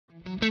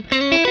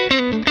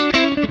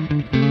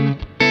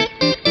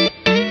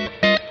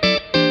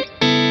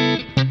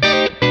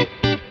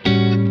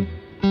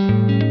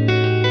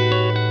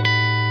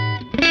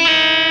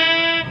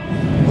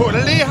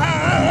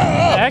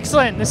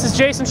This is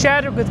Jason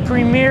Shadrick with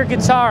Premier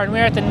Guitar, and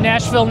we're at the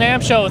Nashville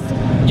NAMM show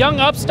with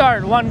young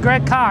upstart one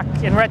Greg Koch,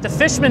 and we're at the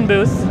Fishman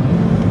booth.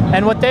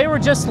 And what they were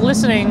just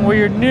listening to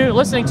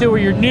were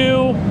your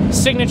new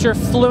signature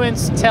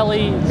Fluence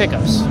Tele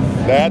pickups.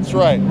 That's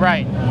right.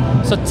 Right.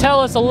 So tell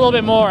us a little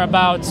bit more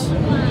about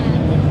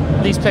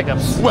these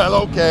pickups. Well,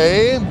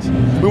 okay.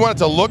 We want it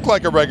to look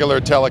like a regular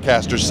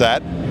Telecaster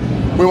set.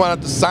 We want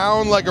it to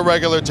sound like a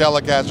regular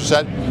Telecaster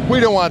set.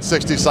 We don't want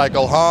 60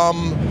 cycle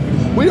hum.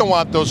 We don't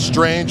want those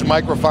strange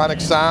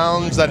microphonic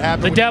sounds that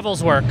happen. The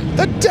devil's work.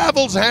 The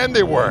devil's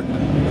handiwork.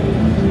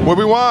 What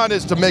we want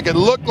is to make it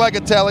look like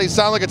a Tele,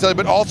 sound like a Tele,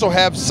 but also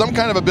have some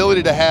kind of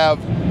ability to have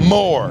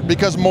more,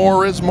 because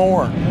more is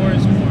more. More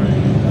is more.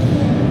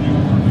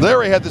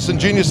 Larry had this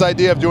ingenious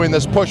idea of doing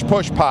this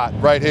push-push pot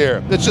right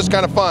here. It's just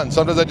kind of fun.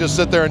 Sometimes I just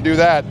sit there and do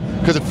that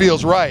because it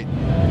feels right.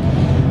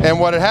 And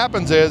what it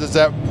happens is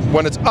that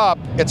when it's up,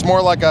 it's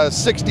more like a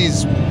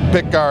 60s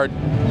pickguard,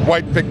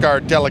 white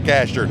pickguard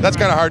Telecaster. That's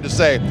kind of hard to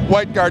say.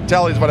 White guard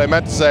Tele is what I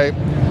meant to say.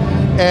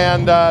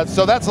 And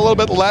so that's a little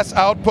bit less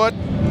output,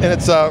 and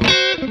it's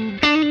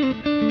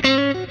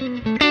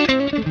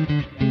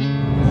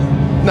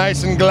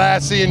nice and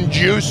glassy and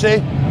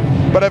juicy.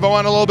 But if I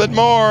want a little bit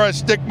more, I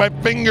stick my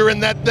finger in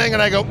that thing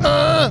and I go,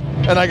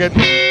 and I get.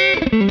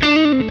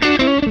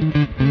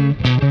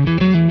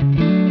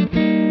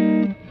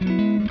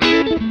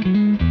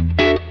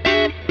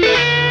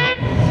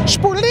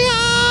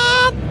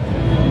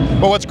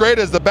 But what's great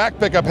is the back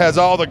pickup has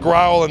all the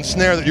growl and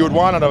snare that you would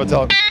want out of a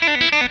Tele.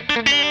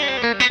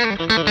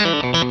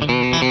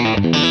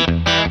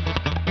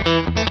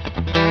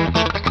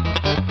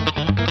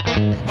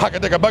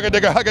 Hugga-digga,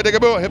 bugga-digga, hugga-digga,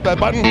 boo, hit that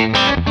button.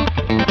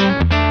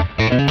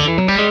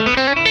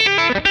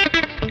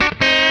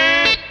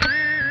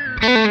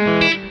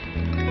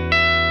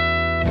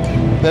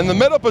 In the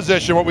middle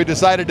position, what we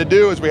decided to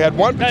do is we had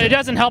one position. It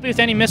doesn't help you with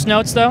any missed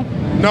notes, though?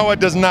 No, it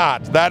does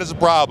not. That is a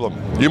problem.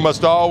 You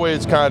must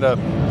always kind of,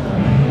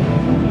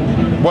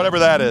 whatever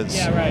that is.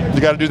 Yeah, right. You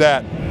got to do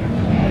that.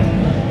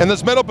 In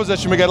this middle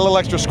position, we get a little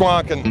extra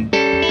squonk and.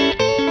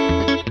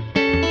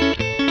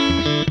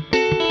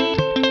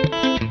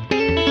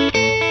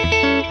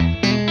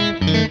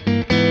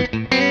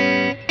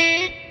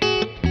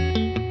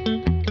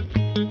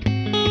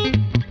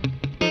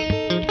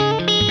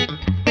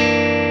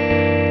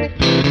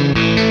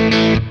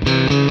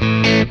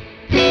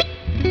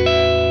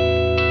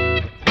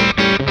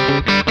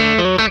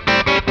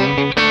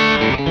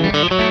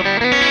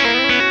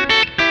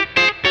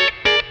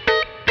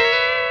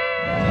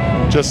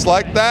 Just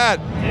like that.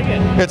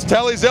 It's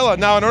Telezilla.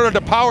 Now, in order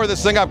to power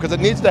this thing up, because it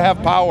needs to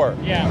have power.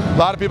 Yeah. A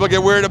lot of people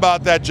get weird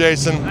about that,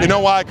 Jason. You know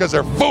why? Because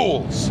they're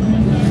fools.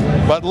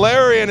 But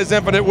Larry, in his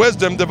infinite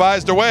wisdom,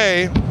 devised a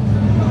way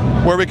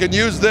where we can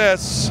use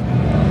this.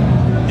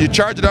 You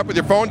charge it up with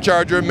your phone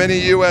charger,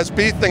 mini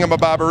USB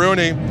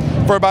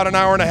thingamabobberoonie, for about an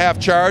hour-and-a-half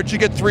charge. You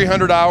get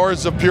 300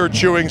 hours of pure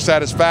chewing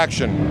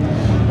satisfaction.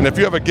 And if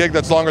you have a gig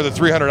that's longer than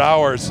 300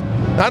 hours,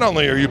 not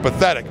only are you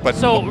pathetic, but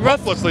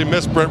ruthlessly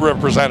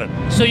misrepresented.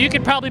 So you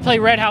could probably play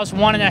Red House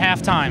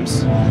 1.5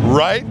 times.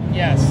 Right?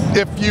 Yes.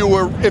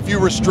 If you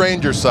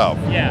restrained yourself.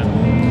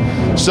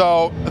 Yeah.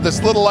 So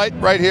this little light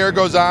right here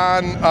goes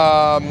on.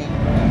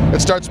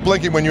 It starts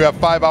blinking when you have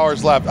 5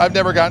 hours left. I've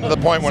never gotten to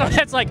the point when. So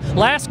that's like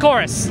last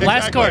chorus. Exactly.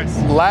 Last chorus.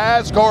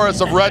 Last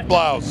chorus of Red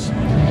Blouse.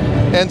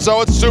 And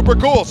so it's super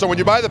cool. So when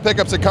you buy the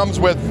pickups, it comes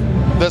with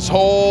this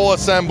whole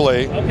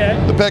assembly.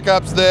 Okay. The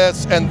pickups,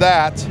 this and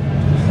that.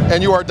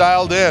 And you are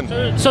dialed in.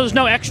 So there's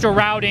no extra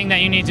routing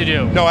that you need to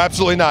do? No,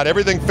 absolutely not.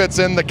 Everything fits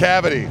in the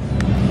cavity.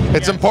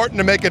 It's important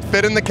to make it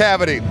fit in the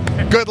cavity.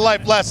 Good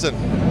life lesson,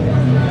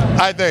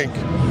 I think.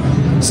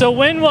 So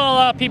when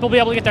will people be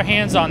able to get their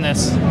hands on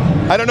this?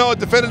 I don't know it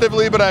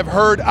definitively, but I've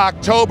heard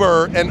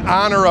October, in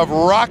honor of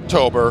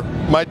Rocktober,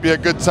 might be a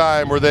good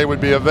time where they would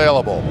be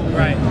available.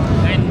 Right.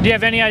 And do you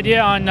have any idea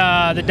on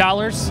the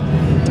dollars?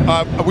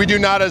 We do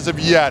not as of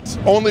yet,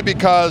 only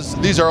because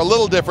these are a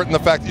little different in the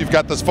fact that you've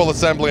got this full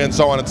assembly and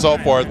so on and so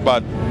forth,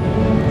 but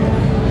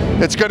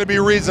it's going to be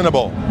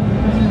reasonable.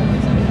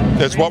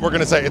 Is what we're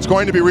going to say. It's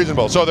going to be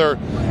reasonable. So they're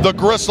the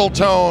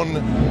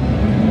Gristle-tone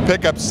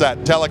pickup set,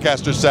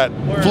 Telecaster set,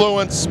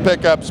 Fluence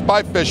pickups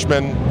by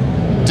Fishman.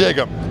 Dig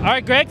them. All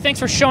right, Greg, thanks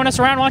for showing us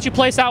around. Why don't you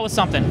play us out with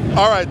something?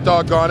 All right,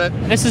 doggone it.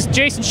 This is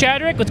Jason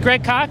Shadrick with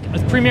Greg Koch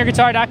with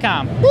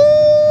PremierGuitar.com.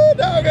 Woo,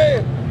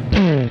 doggy!